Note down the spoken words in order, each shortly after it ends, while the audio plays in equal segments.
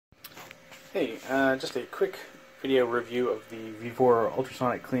Hey, just a quick video review of the VEVOR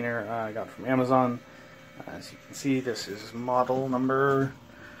Ultrasonic cleaner I got from Amazon. As you can see, this is model number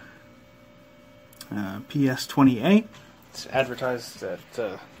PS20A. It's advertised at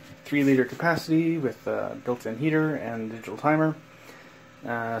 3-liter capacity with built-in heater and digital timer.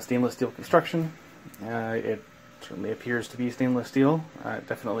 Stainless steel construction. It certainly appears to be stainless steel. It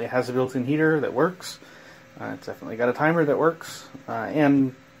definitely has a built-in heater that works. It's definitely got a timer that works.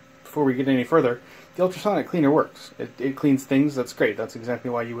 And before we get any further, the ultrasonic cleaner works. It cleans things. That's great. That's exactly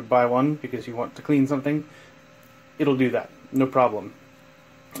why you would buy one, because you want to clean something. It'll do that, no problem.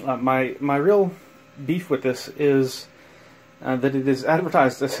 My real beef with this is that it is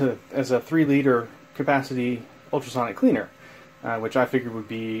advertised as a 3-liter capacity ultrasonic cleaner, which I figured would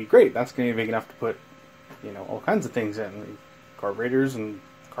be great. That's going to be big enough to put, all kinds of things in, carburetors and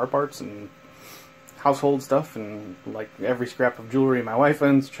car parts and household stuff, and like every scrap of jewelry my wife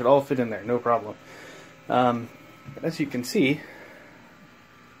owns should all fit in there, no problem. But as you can see,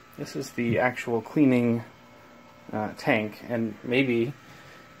 this is the actual cleaning tank, and maybe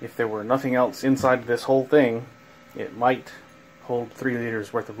if there were nothing else inside this whole thing, it might hold 3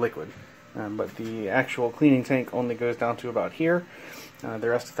 liters worth of liquid. But the actual cleaning tank only goes down to about here. The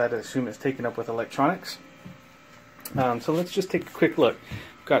rest of that I assume is taken up with electronics. So let's just take a quick look.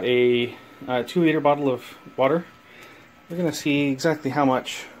 We've got a 2-liter bottle of water. We're going to see exactly how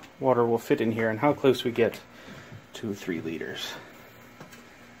much water will fit in here and how close we get to 3 liters.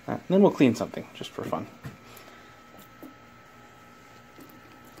 And then we'll clean something, just for fun.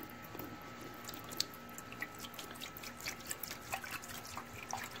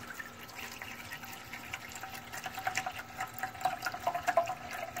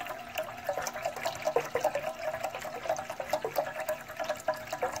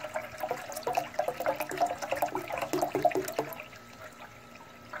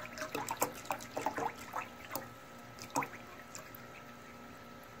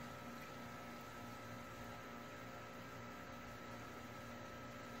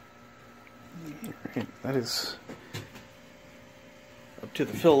 Right, that is up to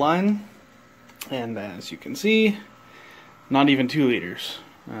the fill line, and as you can see, not even 2 liters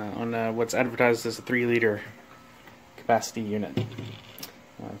on what's advertised as a 3-liter capacity unit,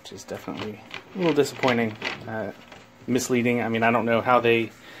 which is definitely a little disappointing, misleading. I mean, I don't know how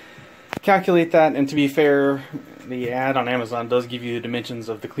they calculate that, and to be fair, the ad on Amazon does give you the dimensions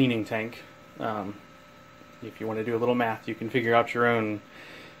of the cleaning tank. If you want to do a little math, you can figure out your own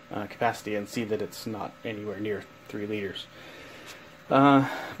capacity and see that it's not anywhere near 3 liters.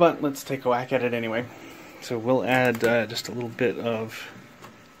 But let's take a whack at it anyway. So we'll add just a little bit of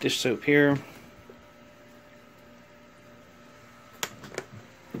dish soap here.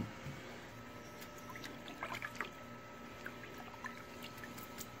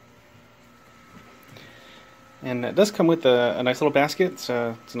 And it does come with a nice little basket. It's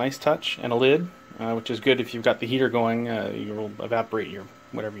a nice touch, and a lid, which is good if you've got the heater going. You will evaporate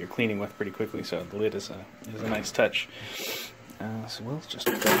whatever you're cleaning with pretty quickly, so the lid is a nice touch. So we'll just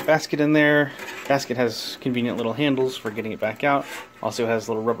put the basket in there. Basket has convenient little handles for getting it back out. Also has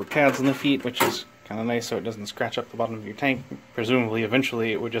little rubber pads on the feet, which is kind of nice so it doesn't scratch up the bottom of your tank. Presumably,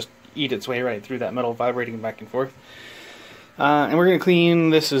 eventually, it would just eat its way right through that metal, vibrating back and forth. And we're going to clean.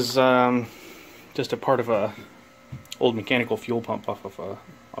 This is just a part of a old mechanical fuel pump off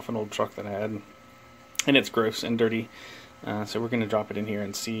an old truck that I had, and it's gross and dirty. So we're going to drop it in here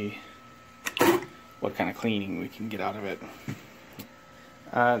and see what kind of cleaning we can get out of it.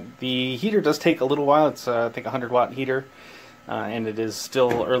 The heater does take a little while. It's I think a 100-watt heater, and it is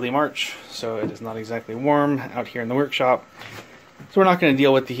still early March, so it is not exactly warm out here in the workshop. So we're not going to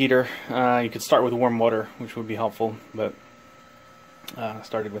deal with the heater. You could start with warm water, which would be helpful, but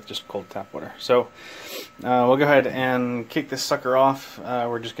started with just cold tap water. So we'll go ahead and kick this sucker off.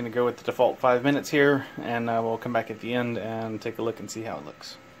 We're just going to go with the default 5 minutes here, and we'll come back at the end and take a look and see how it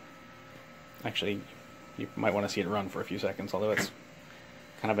looks. Actually, you might want to see it run for a few seconds, although it's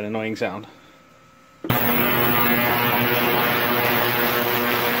kind of an annoying sound.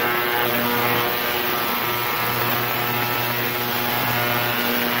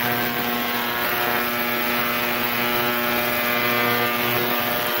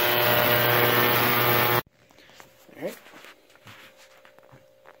 Alright.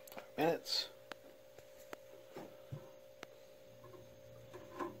 5 minutes.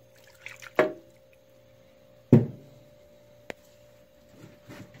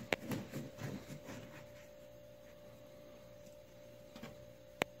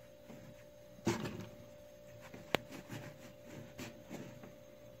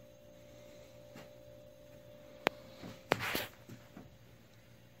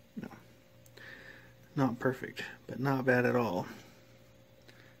 Not perfect, but not bad at all.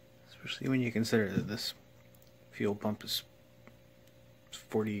 Especially when you consider that this fuel pump is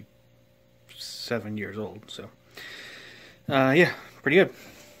 47 years old, so yeah, pretty good.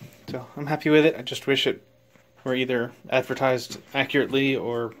 So I'm happy with it. I just wish it were either advertised accurately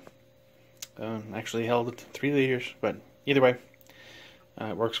or actually held at 3 liters, but either way,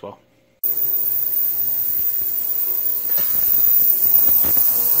 it works well.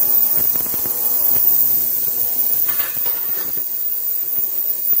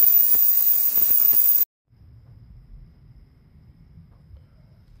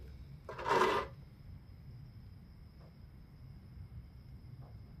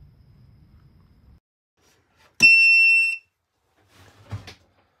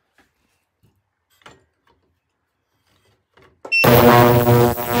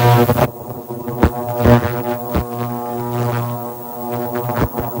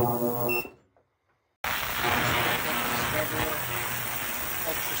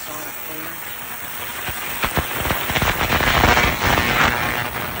 Ultrasonic cleaner.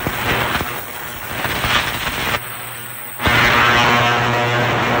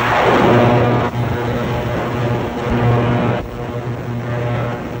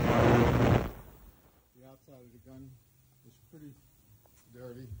 The outside of the gun is pretty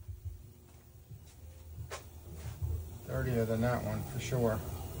dirty. Dirtier than that one for sure.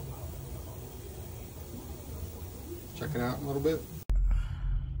 Check it out a little bit.